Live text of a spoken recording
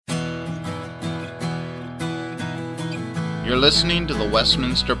You're listening to the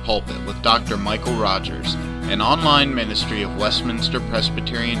Westminster Pulpit with Dr. Michael Rogers, an online ministry of Westminster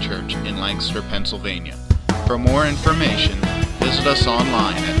Presbyterian Church in Lancaster, Pennsylvania. For more information, visit us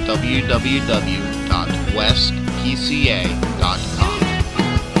online at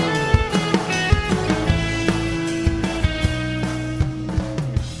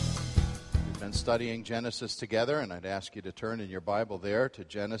We've been studying Genesis together, and I'd ask you to turn in your Bible there to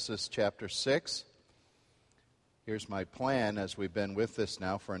Genesis chapter 6. Here's my plan as we've been with this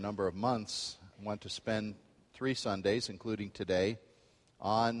now for a number of months. I want to spend 3 Sundays, including today,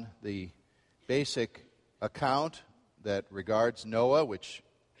 on the basic account that regards Noah, which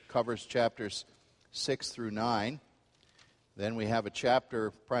covers chapters 6 through 9. Then we have a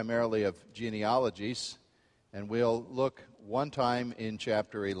chapter primarily of genealogies, and we'll look one time in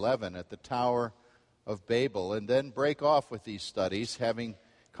chapter 11 at the Tower of Babel, and then break off with these studies, having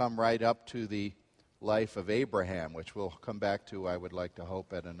come right up to the life of Abraham, which we'll come back to, I would like to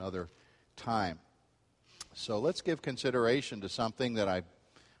hope, at another time. So let's give consideration to something that I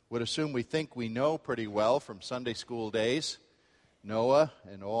would assume we think we know pretty well from Sunday school days, Noah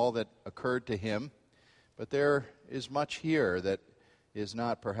and all that occurred to him. But there is much here that is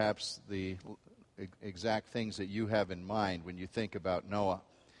not perhaps the exact things that you have in mind when you think about Noah.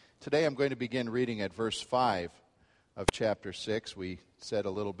 Today I'm going to begin reading at verse 5 of chapter 6. We said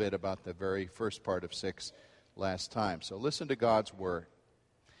a little bit about the very first part of 6 last time. So listen to God's word.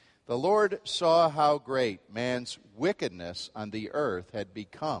 The Lord saw how great man's wickedness on the earth had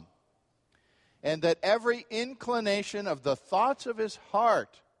become, and that every inclination of the thoughts of his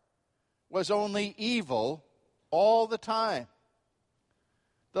heart was only evil all the time.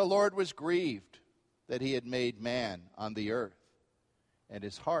 The Lord was grieved that he had made man on the earth, and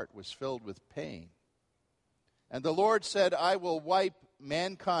his heart was filled with pain. And the Lord said, I will wipe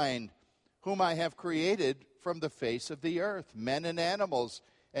mankind whom I have created from the face of the earth, men and animals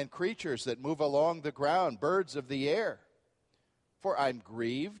and creatures that move along the ground, birds of the air. For I'm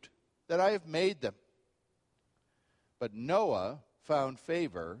grieved that I have made them. But Noah found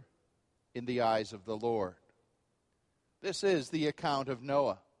favor in the eyes of the Lord. This is the account of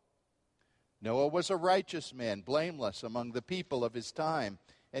Noah. Noah was a righteous man, blameless among the people of his time,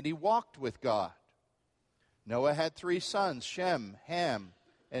 and he walked with God. Noah had 3 sons, Shem, Ham,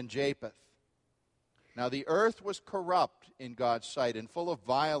 and Japheth. Now the earth was corrupt in God's sight and full of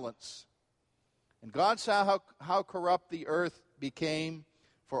violence. And God saw how corrupt the earth became,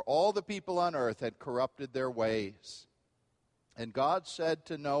 for all the people on earth had corrupted their ways. And God said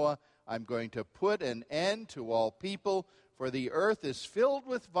to Noah, I'm going to put an end to all people, for the earth is filled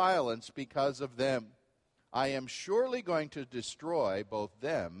with violence because of them. I am surely going to destroy both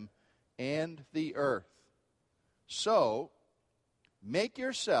them and the earth. So, make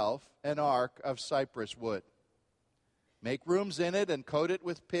yourself an ark of cypress wood. Make rooms in it and coat it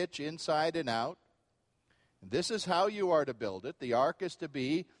with pitch inside and out. And this is how you are to build it. The ark is to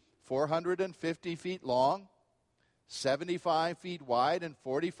be 450 feet long, 75 feet wide, and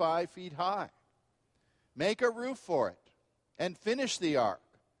 45 feet high. Make a roof for it, and finish the ark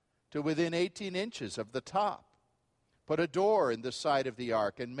to within 18 inches of the top. Put a door in the side of the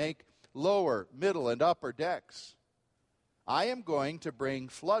ark, and make lower, middle, and upper decks. I am going to bring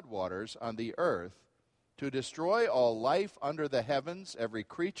floodwaters on the earth to destroy all life under the heavens, every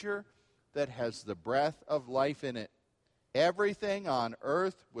creature that has the breath of life in it. Everything on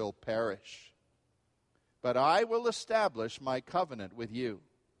earth will perish. But I will establish my covenant with you,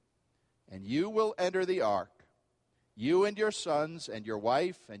 and you will enter the ark, you and your sons and your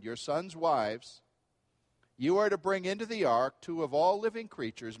wife and your sons' wives. You are to bring into the ark 2 of all living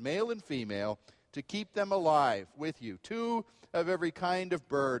creatures, male and female, to keep them alive with you. 2 of every kind of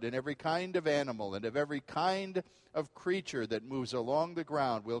bird and every kind of animal and of every kind of creature that moves along the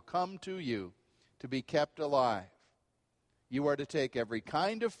ground will come to you to be kept alive. You are to take every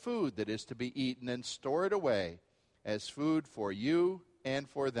kind of food that is to be eaten and store it away as food for you and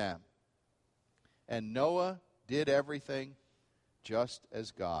for them. And Noah did everything just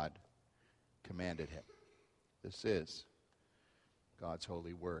as God commanded him. This is God's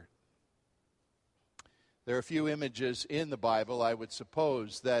holy word. There are a few images in the Bible, I would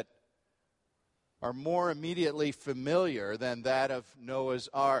suppose, that are more immediately familiar than that of Noah's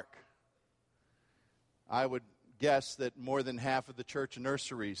Ark. I would guess that more than half of the church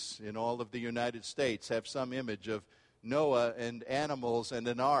nurseries in all of the United States have some image of Noah and animals and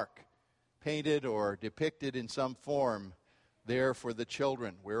an ark painted or depicted in some form there for the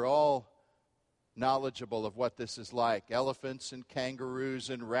children. We're all knowledgeable of what this is like. Elephants and kangaroos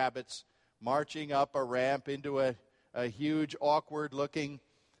and rabbits marching up a ramp into a huge, awkward-looking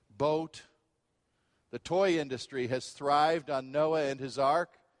boat The toy industry has thrived on Noah and his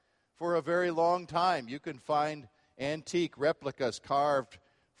ark for a very long time. You can find antique replicas carved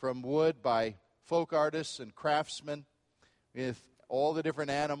from wood by folk artists and craftsmen with all the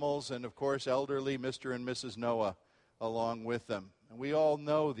different animals and, of course, elderly Mr. and Mrs. Noah along with them. And we all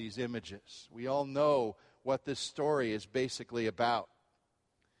know these images. We all know what this story is basically about.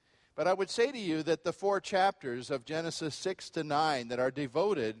 But I would say to you that the 4 chapters of Genesis 6 to 9 that are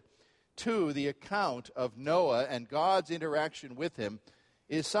devoted to the account of Noah and God's interaction with him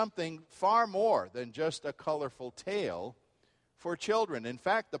is something far more than just a colorful tale for children. In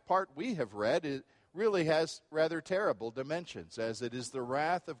fact, the part we have read really has rather terrible dimensions, as it is the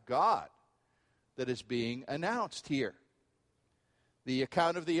wrath of God that is being announced here. The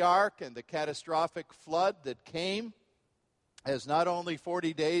account of the ark and the catastrophic flood that came has not only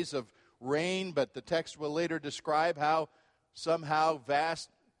 40 days of rain, but the text will later describe how somehow vast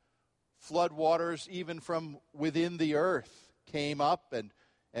flood waters, even from within the earth, came up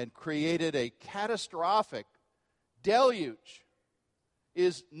and created a catastrophic deluge.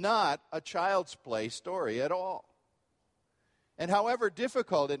 Is not a child's play story at all. And however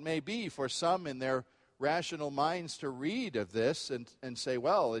difficult it may be for some in their rational minds to read of this and say,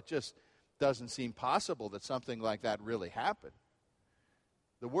 well, it just doesn't seem possible that something like that really happened.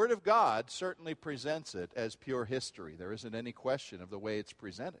 The Word of God certainly presents it as pure history. There isn't any question of the way it's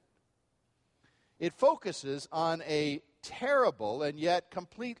presented. It focuses on a terrible and yet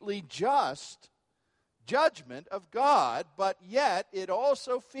completely just judgment of God, but yet it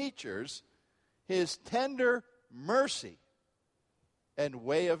also features his tender mercy and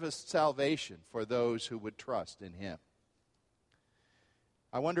way of his salvation for those who would trust in him.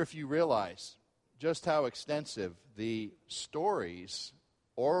 I wonder if you realize just how extensive the stories,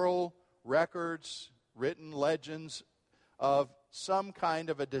 oral records, written legends of some kind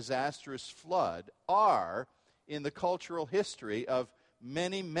of a disastrous flood are in the cultural history of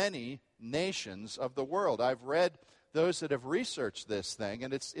many, many nations of the world. I've read those that have researched this thing,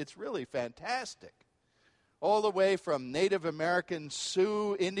 and it's really fantastic. All the way from Native American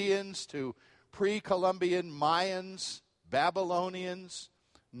Sioux Indians to pre-Columbian Mayans, Babylonians,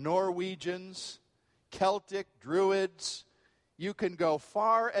 Norwegians, Celtic Druids. You can go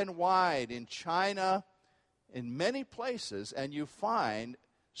far and wide in China, in many places, and you find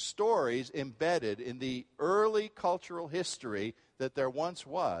stories embedded in the early cultural history that there once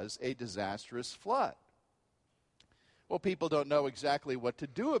was a disastrous flood. Well, people don't know exactly what to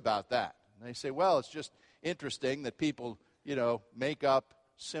do about that. And they say, well, it's just interesting that people, make up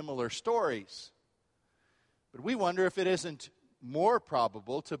similar stories. But we wonder if it isn't more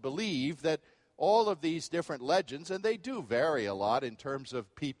probable to believe that all of these different legends, and they do vary a lot in terms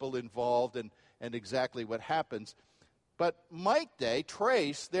of people involved and exactly what happens, but might they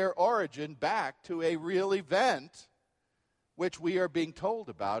trace their origin back to a real event which we are being told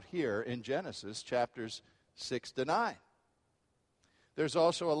about here in Genesis chapters 6 to 9. There's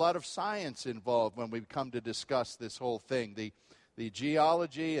also a lot of science involved when we come to discuss this whole thing. The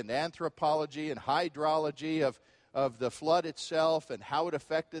geology and anthropology and hydrology of the flood itself and how it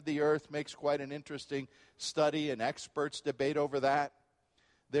affected the earth makes quite an interesting study, and experts debate over that.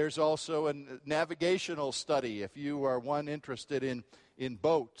 There's also a navigational study if you are one interested in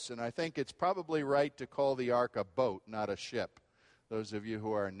boats, and I think it's probably right to call the ark a boat, not a ship. Those of you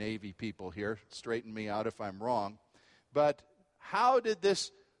who are Navy people here, straighten me out if I'm wrong. But how did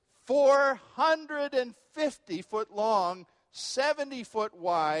this 450-foot long, 70-foot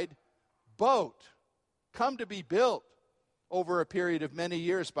wide boat come to be built over a period of many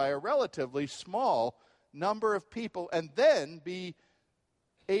years by a relatively small number of people, and then be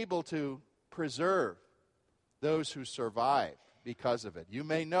able to preserve those who survived because of it? You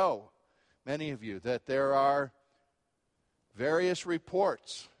may know, many of you, that there are various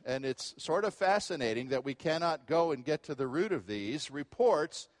reports, and it's sort of fascinating that we cannot go and get to the root of these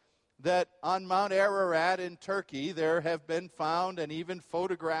reports, that on Mount Ararat in Turkey there have been found and even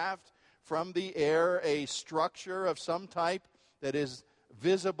photographed from the air a structure of some type that is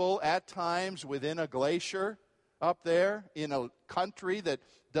visible at times within a glacier up there in a country that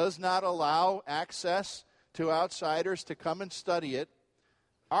does not allow access to outsiders to come and study it.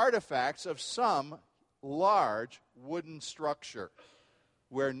 Artifacts of some large wooden structure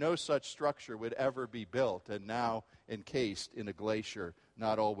where no such structure would ever be built, and now encased in a glacier,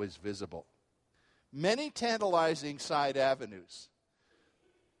 not always visible. Many tantalizing side avenues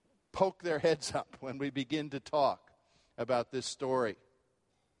poke their heads up when we begin to talk about this story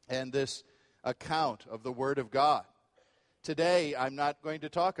and this account of the Word of God. Today, I'm not going to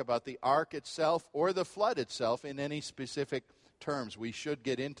talk about the ark itself or the flood itself in any specific terms. We should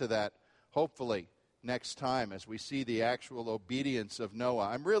get into that, hopefully, next time as we see the actual obedience of Noah.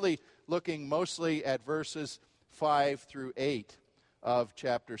 I'm really looking mostly at verses 5 through 8 of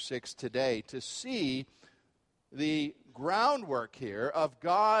chapter 6 today to see the groundwork here of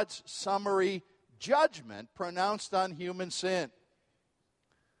God's summary judgment pronounced on human sin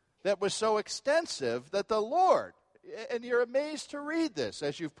that was so extensive that the Lord, and you're amazed to read this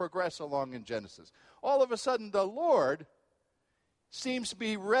as you progress along in Genesis, all of a sudden the Lord seems to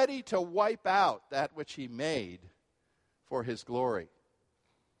be ready to wipe out that which he made for his glory.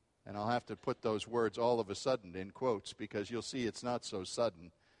 And I'll have to put those words all of a sudden in quotes because you'll see it's not so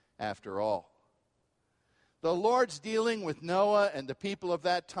sudden after all. The Lord's dealing with Noah and the people of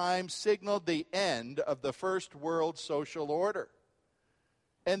that time signaled the end of the first world social order.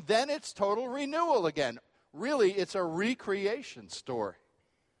 And then it's total renewal again. Really, it's a recreation story.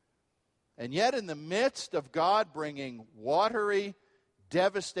 And yet in the midst of God bringing watery,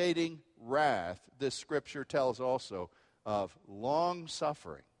 devastating wrath, this scripture tells also of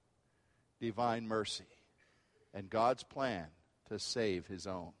long-suffering, divine mercy, and God's plan to save his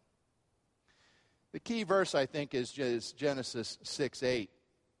own. The key verse, I think, is Genesis 6:8,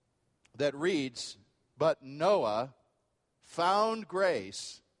 that reads, "But Noah found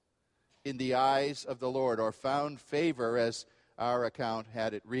grace in the eyes of the Lord," or found favor as our account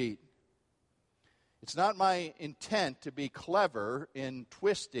had it read. It's not my intent to be clever in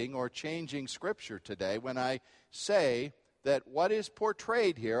twisting or changing Scripture today when I say that what is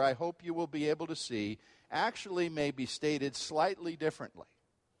portrayed here, I hope you will be able to see, actually may be stated slightly differently.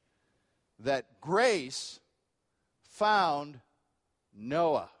 That grace found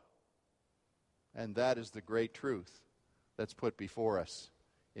Noah. And that is the great truth that's put before us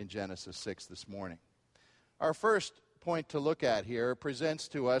in Genesis 6 this morning. Our first point to look at here presents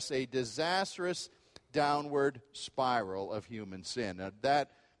to us a disastrous downward spiral of human sin. Now,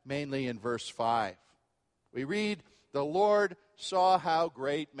 that mainly in verse 5. We read, "The Lord saw how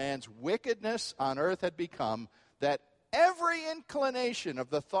great man's wickedness on earth had become, that every inclination of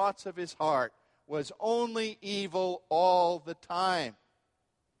the thoughts of his heart was only evil all the time."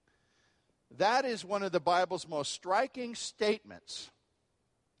 That is one of the Bible's most striking statements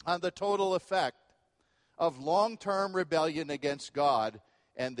on the total effect of long-term rebellion against God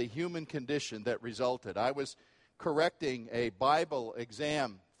and the human condition that resulted. I was correcting a Bible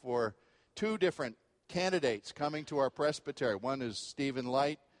exam for two different candidates coming to our presbytery. One is Stephen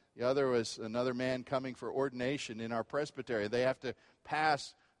Light. The other was another man coming for ordination in our presbytery. They have to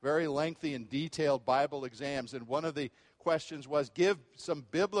pass very lengthy and detailed Bible exams. And one of the questions was, give some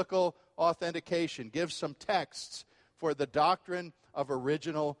biblical authentication, give some texts for the doctrine of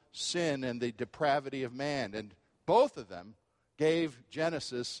original sin and the depravity of man. And both of them gave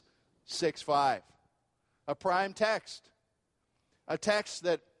Genesis 6:5, a prime text, a text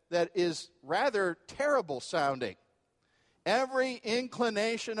that is rather terrible sounding. Every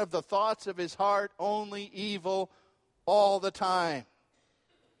inclination of the thoughts of his heart, only evil all the time.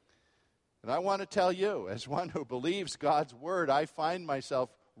 And I want to tell you, as one who believes God's word, I find myself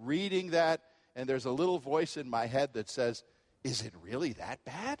reading that, and there's a little voice in my head that says, is it really that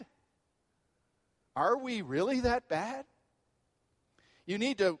bad? Are we really that bad? You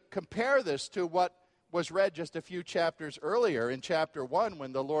need to compare this to what was read just a few chapters earlier in chapter 1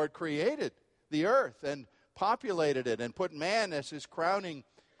 when the Lord created the earth and populated it and put man as his crowning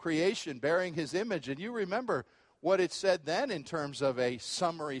creation bearing his image. And you remember what it said then in terms of a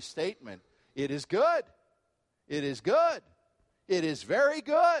summary statement. It is good. It is good. It is very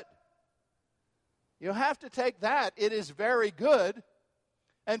good. You have to take that, it is very good,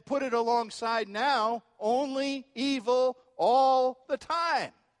 and put it alongside now, only evil all the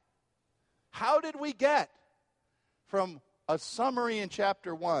time. How did we get from a summary in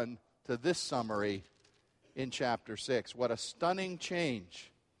chapter 1 to this summary in chapter 6? What a stunning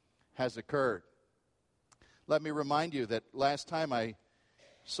change has occurred. Let me remind you that last time I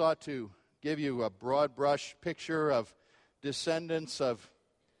sought to give you a broad brush picture of descendants of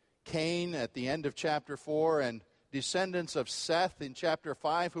Cain at the end of chapter 4 and descendants of Seth in chapter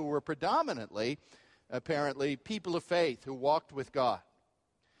 5 who were predominantly, apparently, people of faith who walked with God.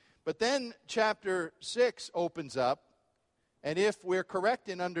 But then chapter 6 opens up, and if we're correct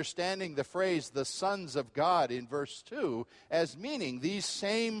in understanding the phrase, the sons of God in verse 2, as meaning these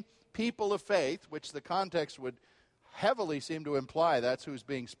same people of faith, which the context would heavily seem to imply that's who's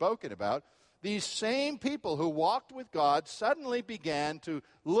being spoken about, these same people who walked with God suddenly began to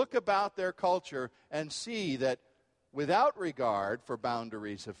look about their culture and see that without regard for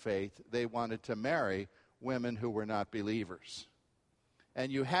boundaries of faith, they wanted to marry women who were not believers.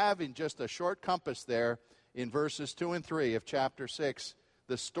 And you have in just a short compass there in verses 2 and 3 of chapter 6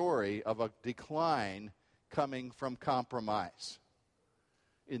 the story of a decline coming from compromise.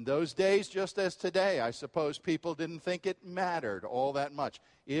 In those days, just as today, I suppose people didn't think it mattered all that much.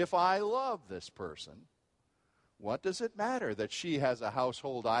 If I love this person, what does it matter that she has a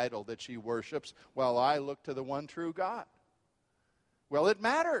household idol that she worships while I look to the one true God? Well, it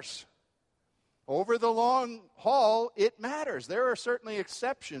matters. Over the long haul, it matters. There are certainly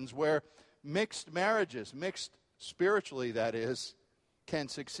exceptions where mixed marriages, mixed spiritually that is, can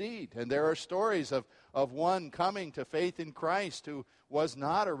succeed. And there are stories of one coming to faith in Christ who was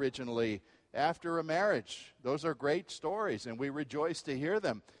not originally after a marriage. Those are great stories, and we rejoice to hear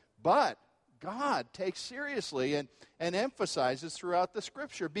them. But God takes seriously and emphasizes throughout the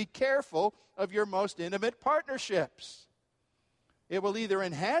Scripture, be careful of your most intimate partnerships. It will either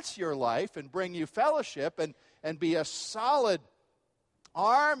enhance your life and bring you fellowship and be a solid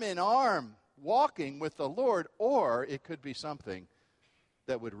arm in arm walking with the Lord, or it could be something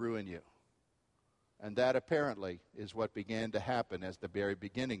that would ruin you. And that apparently is what began to happen as the very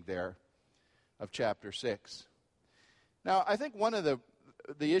beginning there of chapter 6. Now, I think one of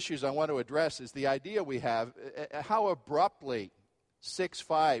the issues I want to address is the idea we have, how abruptly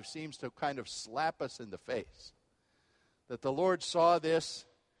 6:5 seems to kind of slap us in the face. That the Lord saw this,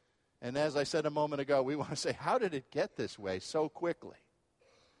 and as I said a moment ago, we want to say, how did it get this way so quickly?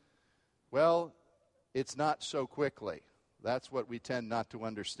 Well, it's not so quickly. That's what we tend not to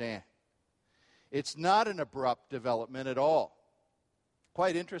understand. It's not an abrupt development at all.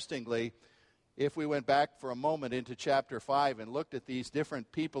 Quite interestingly, if we went back for a moment into chapter 5 and looked at these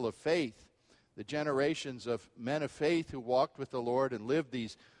different people of faith, the generations of men of faith who walked with the Lord and lived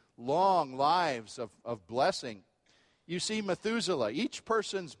these long lives of blessing, you see Methuselah. Each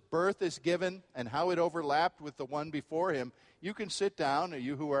person's birth is given and how it overlapped with the one before him. You can sit down, or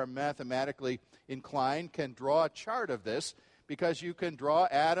you who are mathematically inclined can draw a chart of this, because you can draw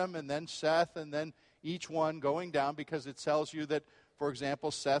Adam and then Seth and then each one going down, because it tells you that, for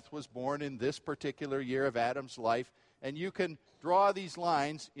example, Seth was born in this particular year of Adam's life, and you can draw these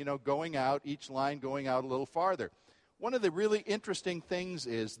lines, going out, each line going out a little farther. One of the really interesting things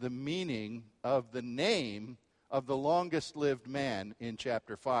is the meaning of the name of the longest-lived man in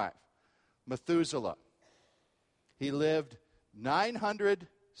chapter 5, Methuselah. He lived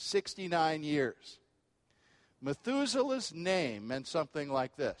 969 years. Methuselah's name meant something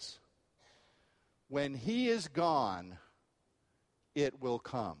like this: when he is gone, it will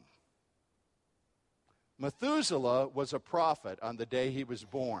come. Methuselah was a prophet on the day he was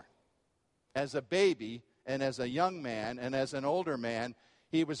born. As a baby and as a young man and as an older man,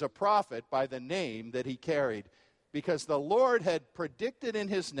 he was a prophet by the name that he carried, because the Lord had predicted in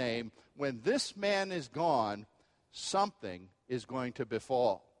his name, when this man is gone, something is going to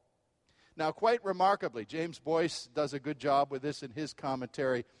befall. Now, quite remarkably, James Boyce does a good job with this in his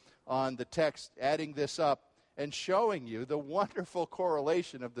commentary on the text, adding this up and showing you the wonderful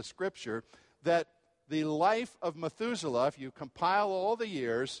correlation of the Scripture that the life of Methuselah, if you compile all the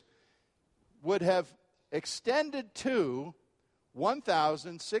years, would have extended to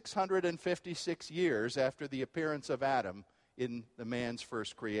 1,656 years after the appearance of Adam in the man's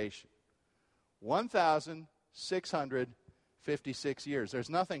first creation. 1,656 years. There's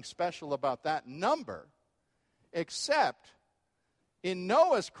nothing special about that number, except in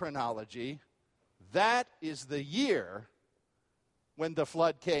Noah's chronology, that is the year when the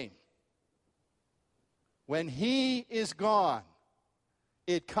flood came. When he is gone,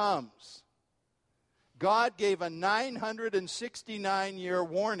 it comes. God gave a 969-year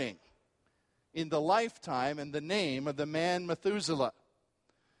warning in the lifetime and the name of the man Methuselah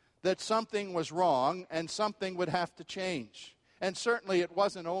that something was wrong and something would have to change. And certainly it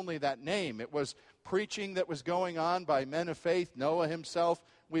wasn't only that name. It was preaching that was going on by men of faith. Noah himself,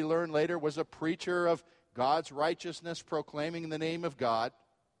 we learn later, was a preacher of God's righteousness, proclaiming the name of God.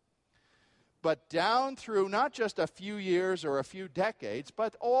 But down through not just a few years or a few decades,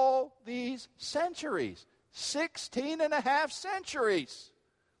 but all these centuries, 16 and a half centuries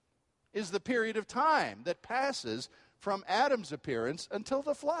is the period of time that passes from Adam's appearance until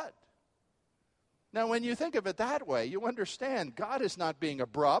the flood. Now, when you think of it that way, you understand God is not being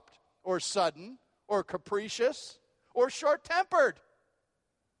abrupt or sudden or capricious or short-tempered.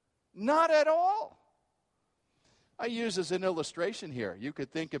 Not at all. I use as an illustration here, you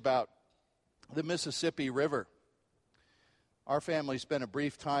could think about the Mississippi River. Our family spent a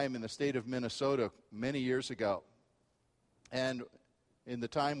brief time in the state of Minnesota many years ago. And in the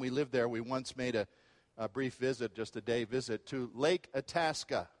time we lived there, we once made a brief visit, just a day visit, to Lake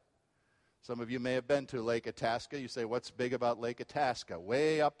Itasca. Some of you may have been to Lake Itasca. You say, what's big about Lake Itasca?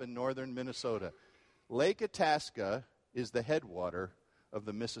 Way up in northern Minnesota. Lake Itasca is the headwater of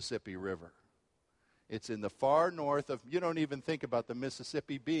the Mississippi River. It's in the far north of, you don't even think about the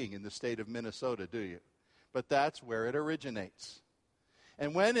Mississippi being in the state of Minnesota, do you? But that's where it originates.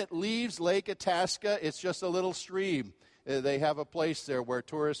 And when it leaves Lake Itasca, it's just a little stream. They have a place there where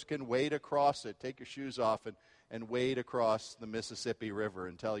tourists can wade across it. Take your shoes off and wade across the Mississippi River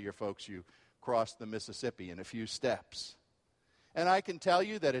and tell your folks you crossed the Mississippi in a few steps. And I can tell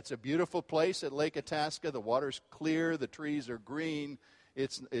you that it's a beautiful place at Lake Itasca. The water's clear, the trees are green,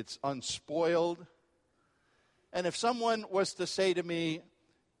 it's unspoiled. And if someone was to say to me,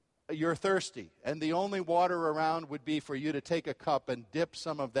 you're thirsty, and the only water around would be for you to take a cup and dip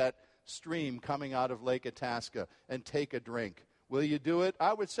some of that stream coming out of Lake Itasca and take a drink, will you do it?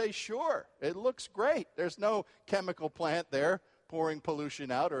 I would say sure. It looks great. There's no chemical plant there pouring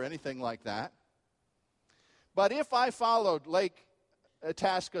pollution out or anything like that. But if I followed Lake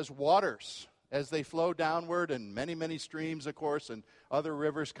Itasca's waters as they flow downward, and many, many streams, of course, and other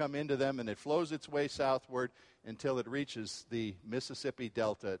rivers come into them, and it flows its way southward until it reaches the Mississippi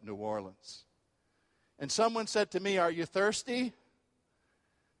Delta at New Orleans. And someone said to me, are you thirsty?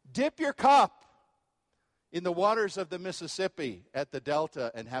 Dip your cup in the waters of the Mississippi at the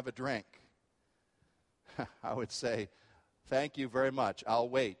Delta and have a drink. I would say, thank you very much. I'll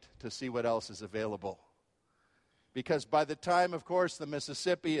wait to see what else is available. Because by the time, of course, the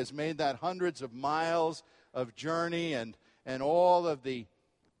Mississippi has made that hundreds of miles of journey and all of the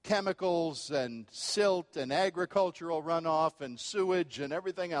chemicals and silt and agricultural runoff and sewage and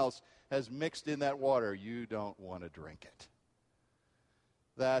everything else has mixed in that water, you don't want to drink it.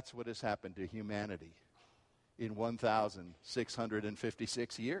 That's what has happened to humanity in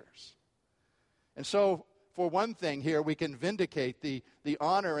 1,656 years. And so, for one thing here, we can vindicate the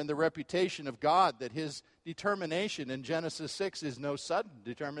honor and the reputation of God, that his determination in Genesis 6 is no sudden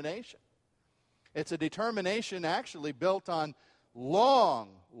determination. It's a determination actually built on long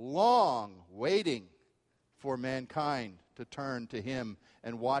waiting for mankind to turn to him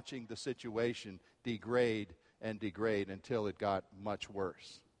and watching the situation degrade until it got much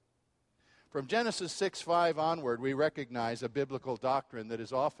worse. From Genesis 6:5 onward, we recognize a biblical doctrine that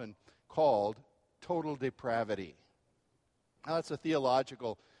is often called total depravity. Now, that's a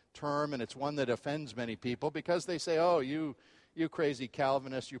theological term, and it's one that offends many people because they say, oh, you crazy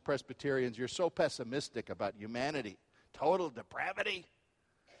Calvinists, you Presbyterians, you're so pessimistic about humanity. Total depravity?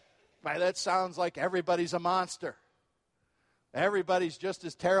 Why, that sounds like everybody's a monster. Everybody's just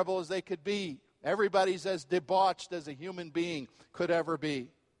as terrible as they could be. Everybody's as debauched as a human being could ever be.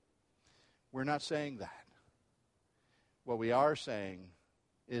 We're not saying that. What we are saying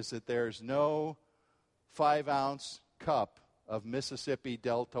is that there's no 5-ounce cup of Mississippi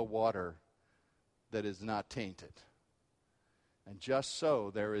Delta water that is not tainted. And just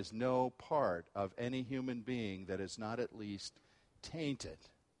so, there is no part of any human being that is not at least tainted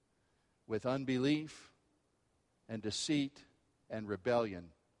with unbelief and deceit and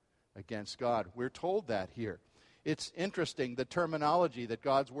rebellion against God. We're told that here. It's interesting, the terminology that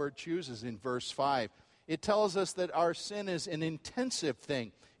God's Word chooses in verse 5. It tells us that our sin is an intensive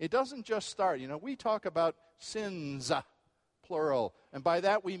thing. It doesn't just start. We talk about sins, plural, and by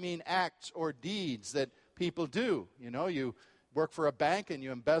that we mean acts or deeds that people do. You work for a bank and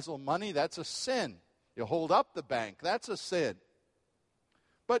you embezzle money, that's a sin. You hold up the bank, that's a sin.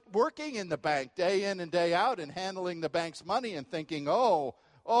 But working in the bank day in and day out and handling the bank's money and thinking, oh,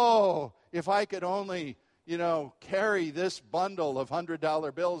 if I could only, carry this bundle of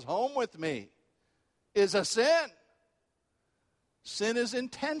 $100 bills home with me, is a sin. Sin is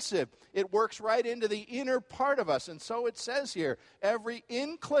intensive. It works right into the inner part of us. And so it says here, every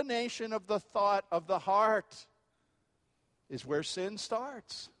inclination of the thought of the heart is where sin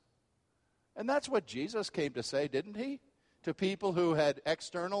starts. And that's what Jesus came to say, didn't he? To people who had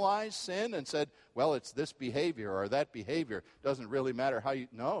externalized sin and said, well, it's this behavior or that behavior. Doesn't really matter how you...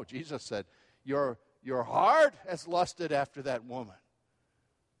 No, Jesus said, your heart has lusted after that woman.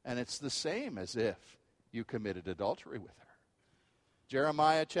 And it's the same as if you committed adultery with her.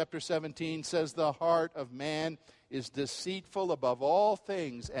 Jeremiah chapter 17 says, the heart of man is deceitful above all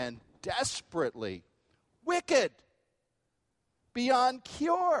things and desperately wicked, beyond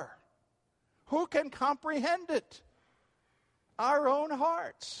cure. Who can comprehend it? Our own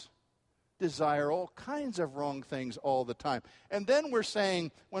hearts desire all kinds of wrong things all the time. And then we're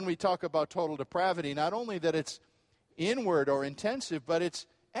saying, when we talk about total depravity, not only that it's inward or intensive, but it's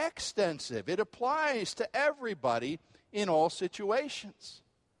extensive. It applies to everybody in all situations.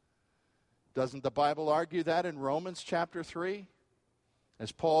 Doesn't the Bible argue that in Romans chapter 3?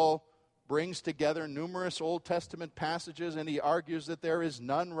 As Paul brings together numerous Old Testament passages and he argues that there is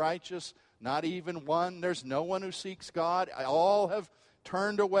none righteous, not even one. There's no one who seeks God. All have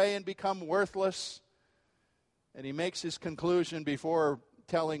turned away and become worthless. And he makes his conclusion before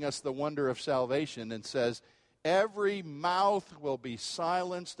telling us the wonder of salvation and says, every mouth will be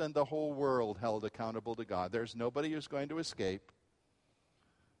silenced and the whole world held accountable to God. There's nobody who's going to escape.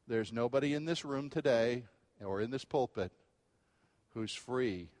 There's nobody in this room today or in this pulpit who's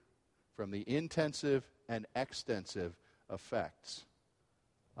free from the intensive and extensive effects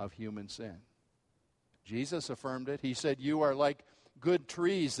of human sin. Jesus affirmed it. He said, you are like good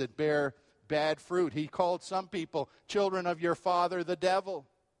trees that bear bad fruit. He called some people children of your father, the devil.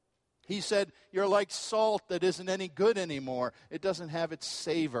 He said, you're like salt that isn't any good anymore. It doesn't have its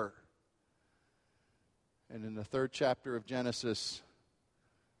savor. And in the 3rd chapter of Genesis,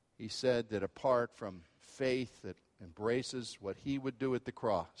 he said that apart from faith that embraces what he would do at the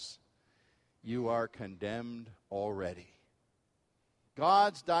cross, you are condemned already.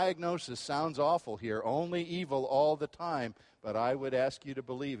 God's diagnosis sounds awful here, only evil all the time, but I would ask you to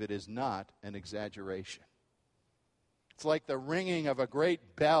believe it is not an exaggeration. It's like the ringing of a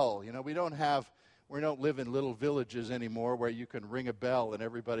great bell. You know, we don't live in little villages anymore where you can ring a bell and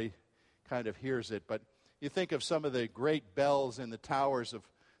everybody kind of hears it, but you think of some of the great bells in the towers of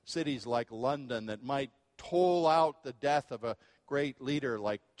cities like London that might toll out the death of a great leader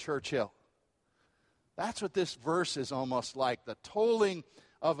like Churchill. That's what this verse is almost like, the tolling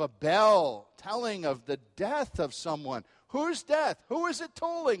of a bell, telling of the death of someone. Whose death? Who is it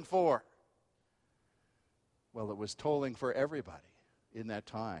tolling for? Well, it was tolling for everybody in that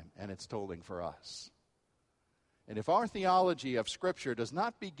time, and it's tolling for us. And if our theology of Scripture does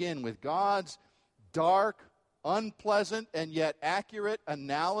not begin with God's dark, unpleasant, and yet accurate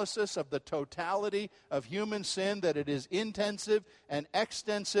analysis of the totality of human sin, that it is intensive and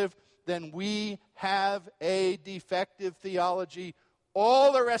extensive, then we have a defective theology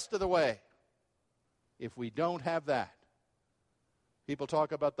all the rest of the way. If we don't have that, people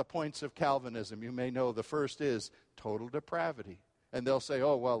talk about the points of Calvinism. You may know the first is total depravity. And they'll say,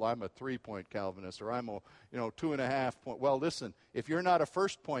 oh, well, I'm a 3-point Calvinist, or I'm a 2.5 point. Well, listen, if you're not a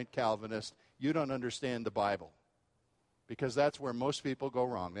first-point Calvinist, you don't understand the Bible. Because that's where most people go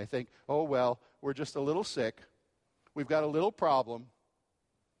wrong. They think, oh, well, we're just a little sick. We've got a little problem.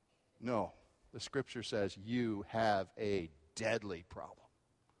 No, the Scripture says you have a deadly problem.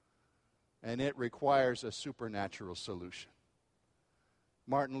 And it requires a supernatural solution.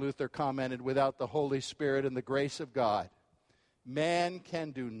 Martin Luther commented, without the Holy Spirit and the grace of God, man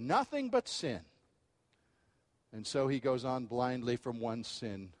can do nothing but sin. And so he goes on blindly from one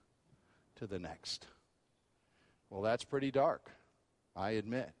sin to the next. Well, that's pretty dark, I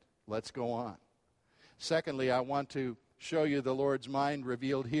admit. Let's go on. Secondly, I want to show you the Lord's mind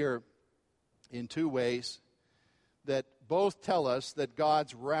revealed here in 2 ways that both tell us that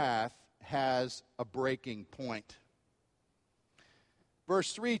God's wrath has a breaking point.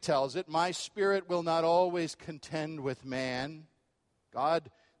 Verse 3 tells it, my spirit will not always contend with man.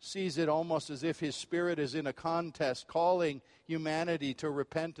 God sees it almost as if his spirit is in a contest, calling humanity to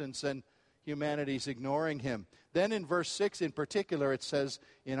repentance, and humanity's ignoring him. Then in verse 6 in particular, it says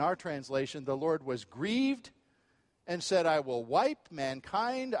in our translation, the Lord was grieved and said, I will wipe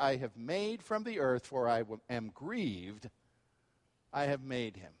mankind I have made from the earth, for I am grieved I have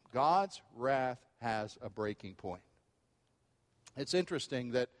made him. God's wrath has a breaking point. It's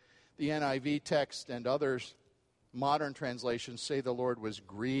interesting that the NIV text and others, modern translations, say the Lord was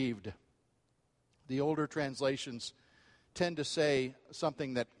grieved. The older translations tend to say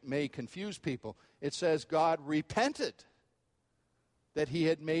something that may confuse people. It says God repented that he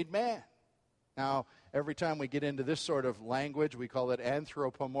had made man. Now, every time we get into this sort of language, we call it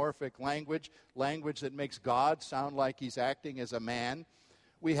anthropomorphic language, language that makes God sound like he's acting as a man.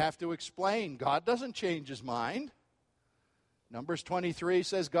 We have to explain. God doesn't change his mind. Numbers 23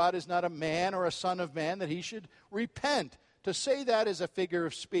 says God is not a man or a son of man that he should repent. To say that is a figure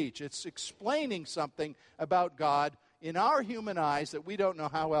of speech. It's explaining something about God in our human eyes that we don't know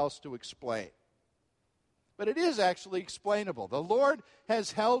how else to explain. But it is actually explainable. The Lord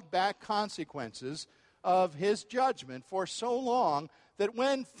has held back consequences of his judgment for so long that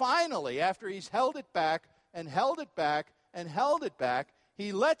when finally, after he's held it back and held it back and held it back,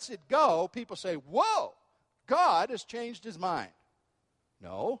 he lets it go, people say, whoa, God has changed his mind.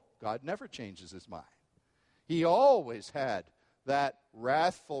 No, God never changes his mind. He always had that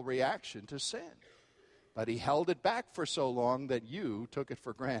wrathful reaction to sin. But he held it back for so long that you took it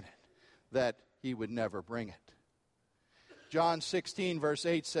for granted that he would never bring it. John 16, verse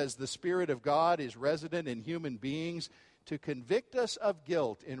 8 says, the Spirit of God is resident in human beings to convict us of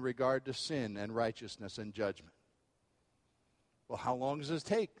guilt in regard to sin and righteousness and judgment. Well, how long does it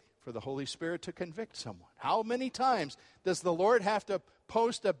take for the Holy Spirit to convict someone. How many times does the Lord have to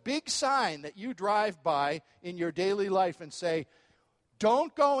post a big sign that you drive by in your daily life and say,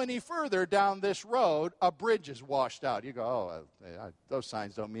 don't go any further down this road, a bridge is washed out. You go, those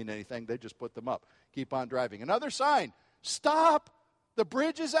signs don't mean anything, they just put them up. Keep on driving. Another sign, stop, the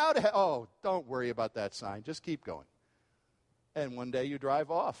bridge is out ahead. Oh, don't worry about that sign, just keep going. And one day you drive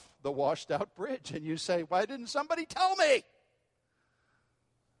off the washed out bridge and you say, why didn't somebody tell me?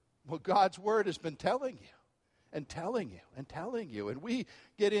 Well, God's word has been telling you and telling you and telling you. And we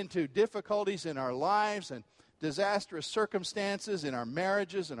get into difficulties in our lives and disastrous circumstances in our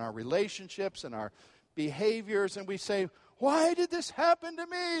marriages and our relationships and our behaviors. And we say, why did this happen to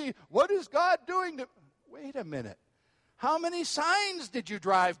me? What is God doing to... Wait a minute. How many signs did you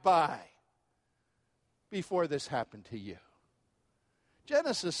drive by before this happened to you?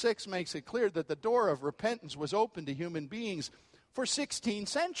 Genesis 6 makes it clear that the door of repentance was open to human beings for 16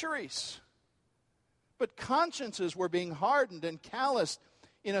 centuries. But consciences were being hardened and calloused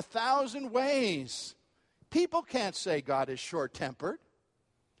in 1,000 ways. People can't say God is short-tempered.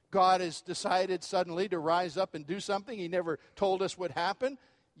 God has decided suddenly to rise up and do something He never told us would happen.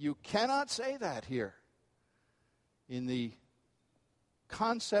 You cannot say that here. In the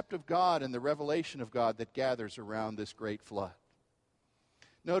concept of God and the revelation of God that gathers around this great flood.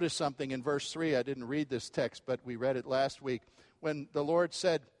 Notice something in verse 3. I didn't read this text, but we read it last week. When the Lord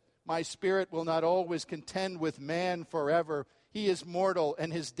said, my spirit will not always contend with man forever. He is mortal,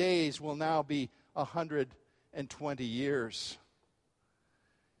 and his days will now be 120 years.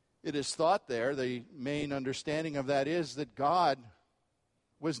 It is thought there, the main understanding of that is that God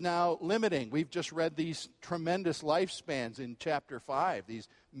was now limiting. We've just read these tremendous lifespans in chapter 5. These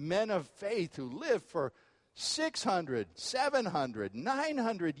men of faith who lived for 600, 700,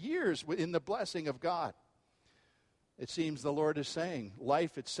 900 years in the blessing of God. It seems the Lord is saying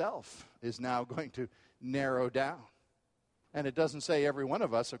life itself is now going to narrow down. And it doesn't say every one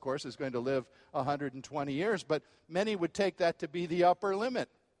of us, of course, is going to live 120 years, but many would take that to be the upper limit.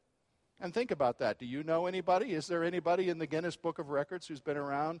 And think about that. Do you know anybody? Is there anybody in the Guinness Book of Records who's been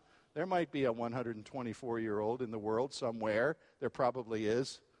around? There might be a 124-year-old in the world somewhere. There probably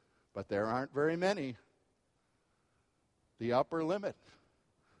is, but there aren't very many. The upper limit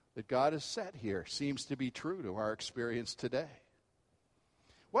that God has set here seems to be true to our experience today.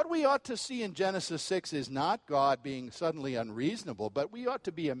 What we ought to see in Genesis 6 is not God being suddenly unreasonable, but we ought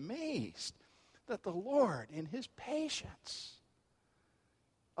to be amazed that the Lord, in His patience,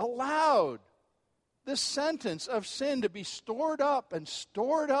 allowed this sentence of sin to be stored up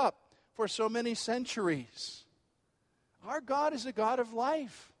for so many centuries. Our God is a God of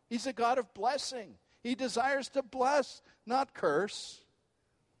life. He's a God of blessing. He desires to bless, not curse.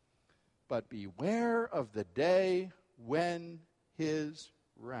 But beware of the day when His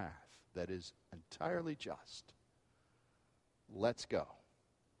wrath, that is entirely just, lets go.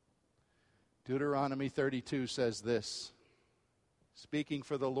 Deuteronomy 32 says this, speaking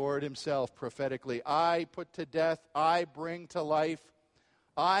for the Lord Himself prophetically, I put to death, I bring to life,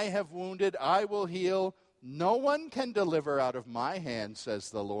 I have wounded, I will heal. No one can deliver out of my hand, says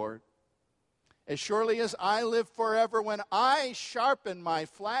the Lord. As surely as I live forever, when I sharpen my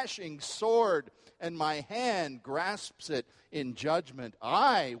flashing sword and my hand grasps it in judgment,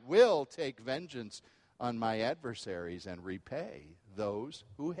 I will take vengeance on my adversaries and repay those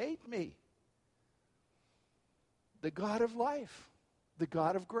who hate me. The God of life, the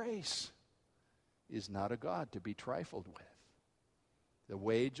God of grace, is not a God to be trifled with. The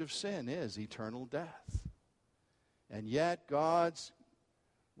wage of sin is eternal death. And yet God's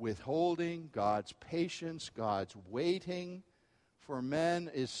withholding, God's patience, God's waiting for men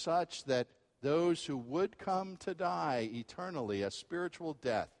is such that those who would come to die eternally, a spiritual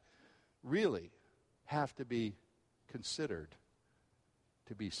death, really have to be considered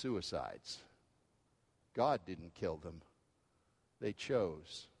to be suicides. God didn't kill them. They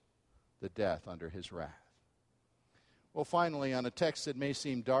chose the death under His wrath. Well, finally, on a text that may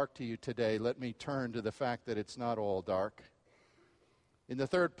seem dark to you today, let me turn to the fact that it's not all dark. In the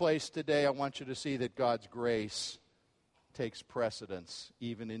third place today, I want you to see that God's grace takes precedence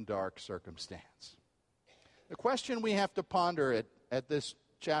even in dark circumstance. The question we have to ponder at this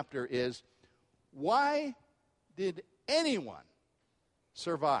chapter is, why did anyone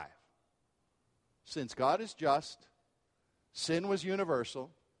survive? Since God is just, sin was universal,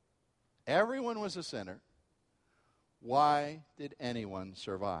 everyone was a sinner, why did anyone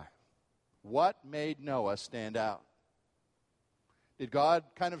survive? What made Noah stand out? Did God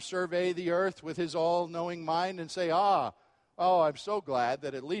kind of survey the earth with His all-knowing mind and say, I'm so glad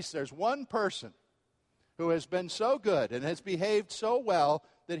that at least there's one person who has been so good and has behaved so well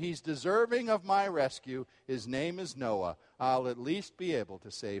that he's deserving of my rescue. His name is Noah. I'll at least be able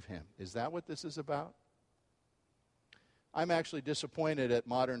to save him. Is that what this is about? I'm actually disappointed at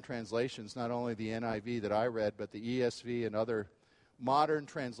modern translations, not only the NIV that I read, but the ESV and other modern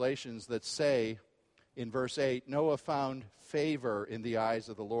translations that say in verse 8, Noah found favor in the eyes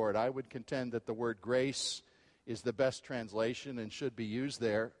of the Lord. I would contend that the word grace is the best translation and should be used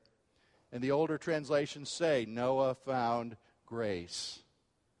there. And the older translations say, Noah found grace.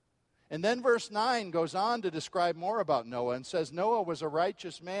 And then verse 9 goes on to describe more about Noah and says, Noah was a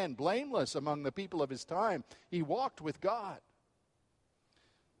righteous man, blameless among the people of his time. He walked with God.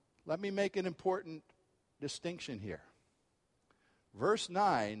 Let me make an important distinction here. Verse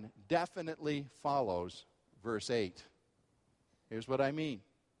 9 definitely follows verse 8. Here's what I mean.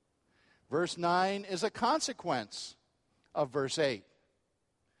 Verse 9 is a consequence of verse 8.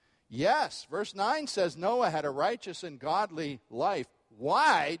 Yes, verse 9 says Noah had a righteous and godly life.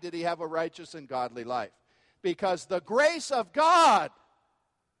 Why did he have a righteous and godly life? Because the grace of God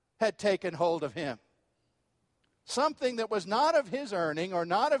had taken hold of him. Something that was not of his earning or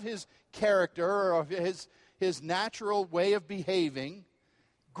not of his character or of his natural way of behaving.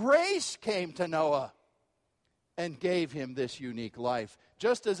 Grace came to Noah and gave him this unique life.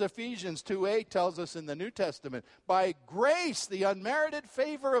 Just as Ephesians 2:8 tells us in the New Testament, by grace, the unmerited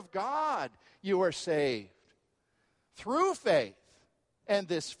favor of God, you are saved through faith. And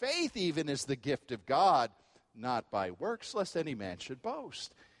this faith even is the gift of God, not by works, lest any man should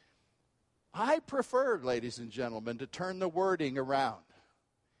boast. I prefer, ladies and gentlemen, to turn the wording around.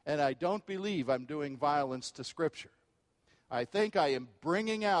 And I don't believe I'm doing violence to Scripture. I think I am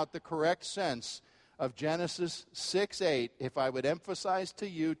bringing out the correct sense of Genesis 6:8 if I would emphasize to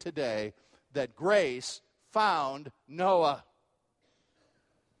you today that grace found Noah.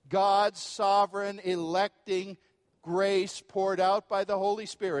 God's sovereign electing grace poured out by the Holy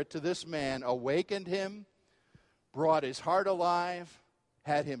Spirit to this man awakened him, brought his heart alive,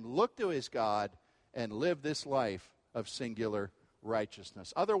 had him look to his God, and live this life of singular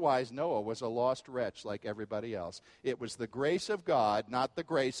righteousness. Otherwise, Noah was a lost wretch like everybody else. It was the grace of God, not the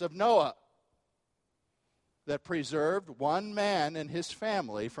grace of Noah, that preserved one man and his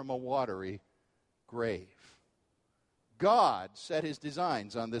family from a watery grave. God set his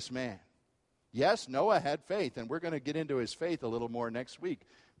designs on this man. Yes, Noah had faith, and we're going to get into his faith a little more next week.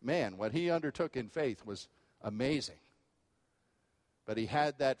 Man, what he undertook in faith was amazing. But he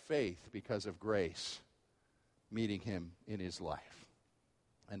had that faith because of grace meeting him in his life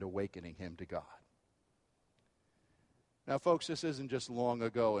and awakening him to God. Now, folks, this isn't just long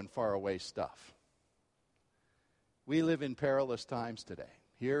ago and far away stuff. We live in perilous times today.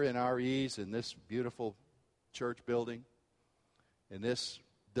 Here in our ease, in this beautiful church building, in this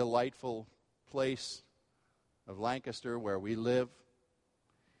delightful place of Lancaster where we live,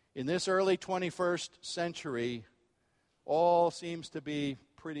 in this early 21st century, all seems to be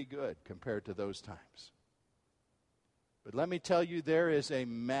pretty good compared to those times. But let me tell you, there is a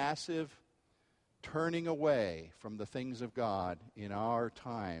massive turning away from the things of God in our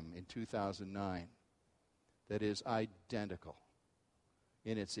time in 2009 that is identical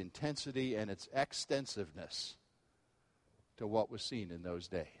in its intensity and its extensiveness to what was seen in those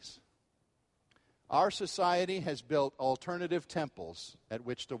days. Our society has built alternative temples at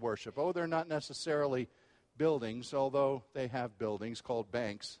which to worship. Oh, they're not necessarily buildings, although they have buildings called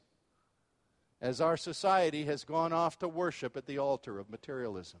banks. As our society has gone off to worship at the altar of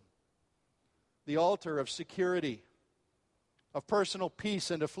materialism, the altar of security, of personal peace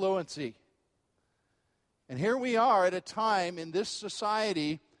and affluency. And here we are at a time in this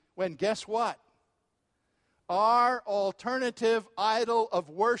society when, guess what? Our alternative idol of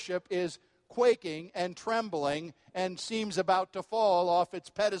worship is quaking and trembling and seems about to fall off its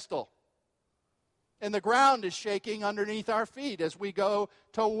pedestal. And the ground is shaking underneath our feet as we go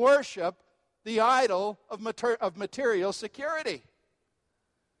to worship the idol of material security.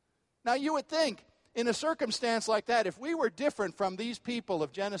 Now, you would think, in a circumstance like that, if we were different from these people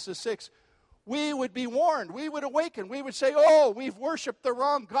of Genesis 6, we would be warned, we would awaken, we would say, oh, we've worshiped the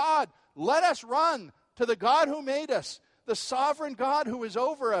wrong God. Let us run to the God who made us, the sovereign God who is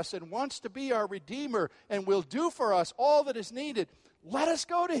over us and wants to be our Redeemer and will do for us all that is needed. Let us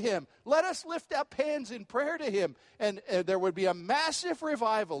go to Him. Let us lift up hands in prayer to Him. And there would be a massive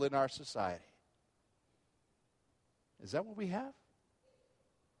revival in our society. Is that what we have?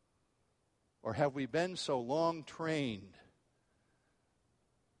 Or have we been so long trained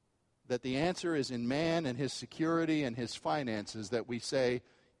that the answer is in man and his security and his finances that we say,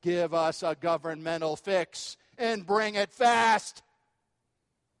 give us a governmental fix and bring it fast?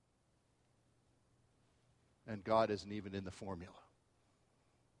 And God isn't even in the formula.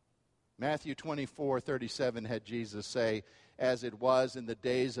 Matthew 24:37 had Jesus say, "As it was in the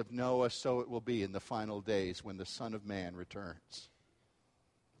days of Noah, so it will be in the final days when the Son of Man returns."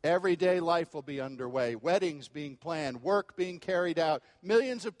 Everyday life will be underway, weddings being planned, work being carried out,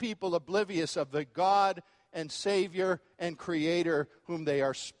 millions of people oblivious of the God and Savior and Creator whom they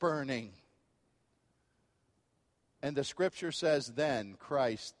are spurning. And the Scripture says then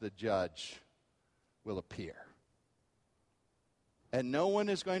Christ the Judge will appear. And no one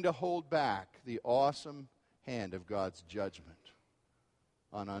is going to hold back the awesome hand of God's judgment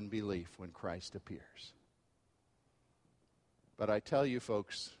on unbelief when Christ appears. But I tell you,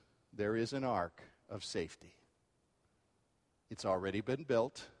 folks, there is an ark of safety. It's already been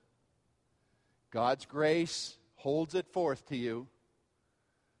built. God's grace holds it forth to you.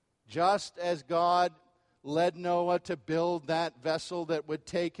 Just as God led Noah to build that vessel that would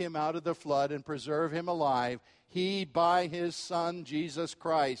take him out of the flood and preserve him alive, He, by His Son, Jesus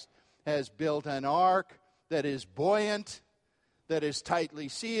Christ, has built an ark that is buoyant, that is tightly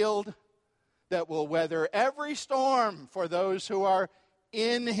sealed, that will weather every storm for those who are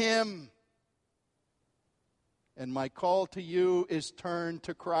in Him. And my call to you is turn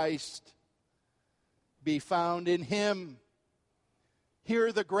to Christ. Be found in Him.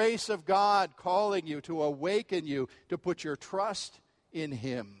 Hear the grace of God calling you to awaken you to put your trust in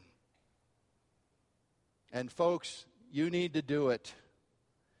Him. And folks, you need to do it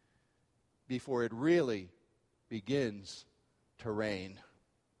before it really begins to rain.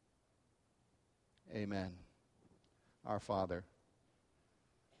 Amen. Our Father,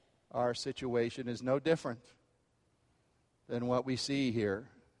 our situation is no different than what we see here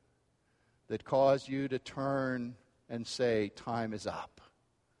that caused you to turn and say, time is up.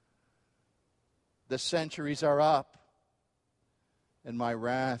 The centuries are up, and my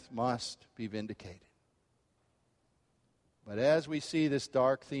wrath must be vindicated. But as we see this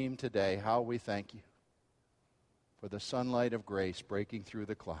dark theme today, how we thank you for the sunlight of grace breaking through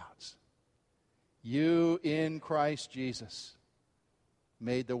the clouds. You in Christ Jesus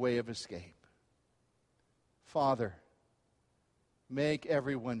made the way of escape. Father, make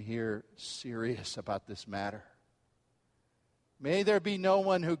everyone here serious about this matter. May there be no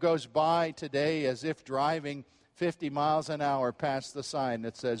one who goes by today as if driving 50 miles an hour past the sign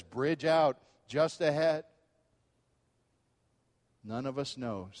that says, "Bridge out just ahead." None of us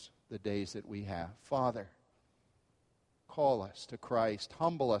knows the days that we have. Father, call us to Christ.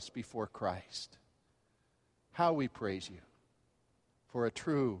 Humble us before Christ. How we praise you for a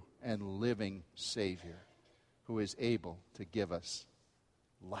true and living Savior who is able to give us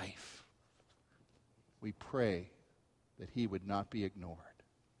life. We pray that He would not be ignored.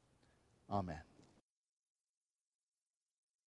 Amen.